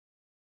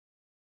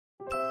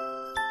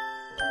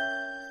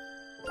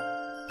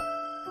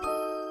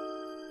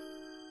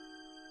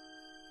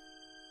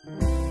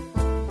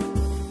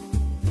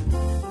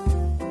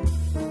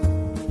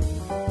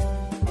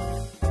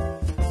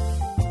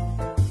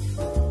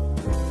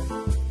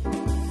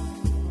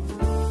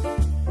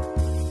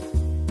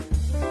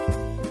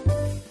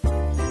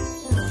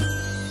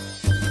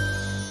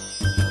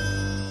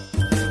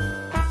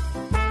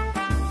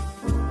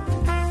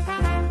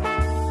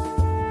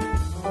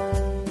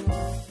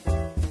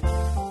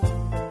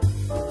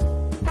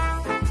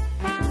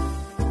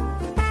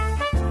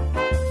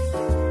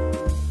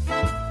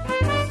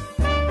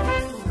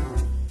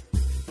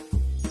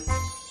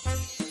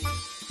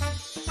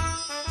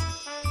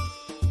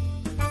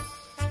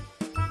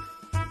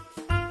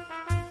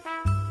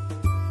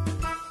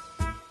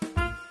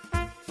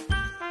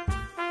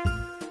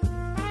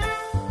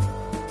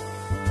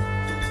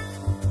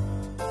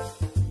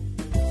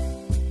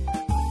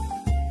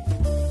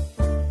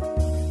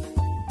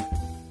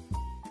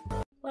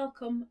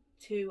welcome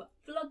to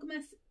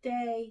Vlogmas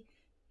Day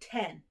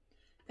 10.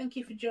 Thank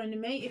you for joining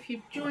me. If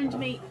you've joined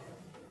me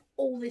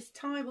all this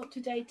time up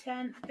to day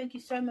 10, thank you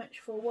so much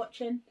for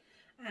watching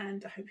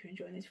and I hope you're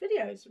enjoying these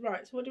videos.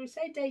 Right, so what do we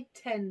say? Day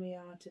 10 we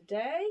are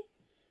today,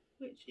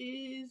 which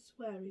is,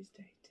 where is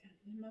day 10?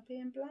 Am I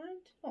being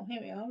blind? Oh,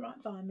 here we are,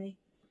 right by me.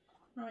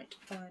 Right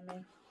by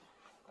me.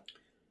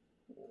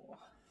 Oh,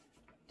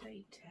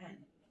 day 10.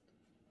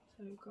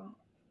 So we've got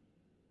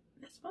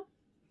this one.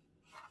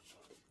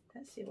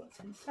 Let's see what's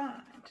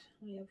inside.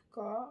 We have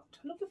got,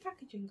 I love the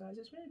packaging, guys,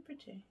 it's really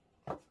pretty.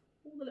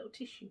 All the little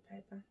tissue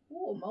paper.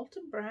 Oh,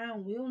 molten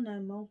brown. We all know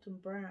molten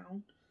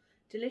brown.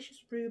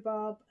 Delicious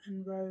rhubarb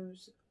and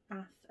rose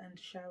bath and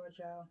shower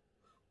gel.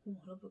 Oh,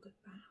 I love a good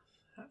bath.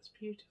 That's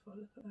beautiful.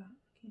 Look at that.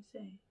 Can you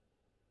see?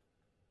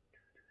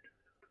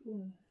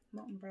 Oh,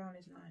 molten brown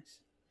is nice.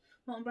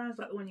 Molten brown is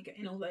like the one you get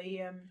in all the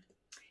in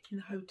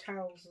the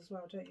hotels as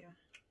well, don't you?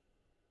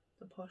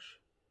 The posh.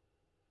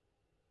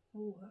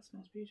 Oh, that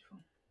smells beautiful.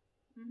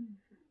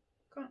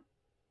 Can't.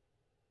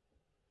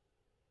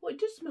 Oh, it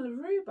does smell of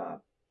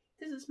rhubarb.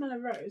 It doesn't smell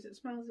of rose. It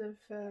smells of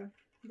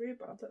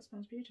rhubarb. That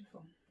smells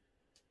beautiful.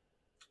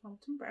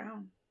 Molten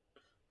brown.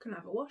 Can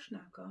have a wash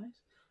now,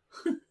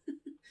 guys.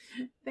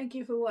 Thank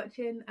you for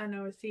watching, and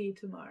I will see you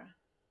tomorrow.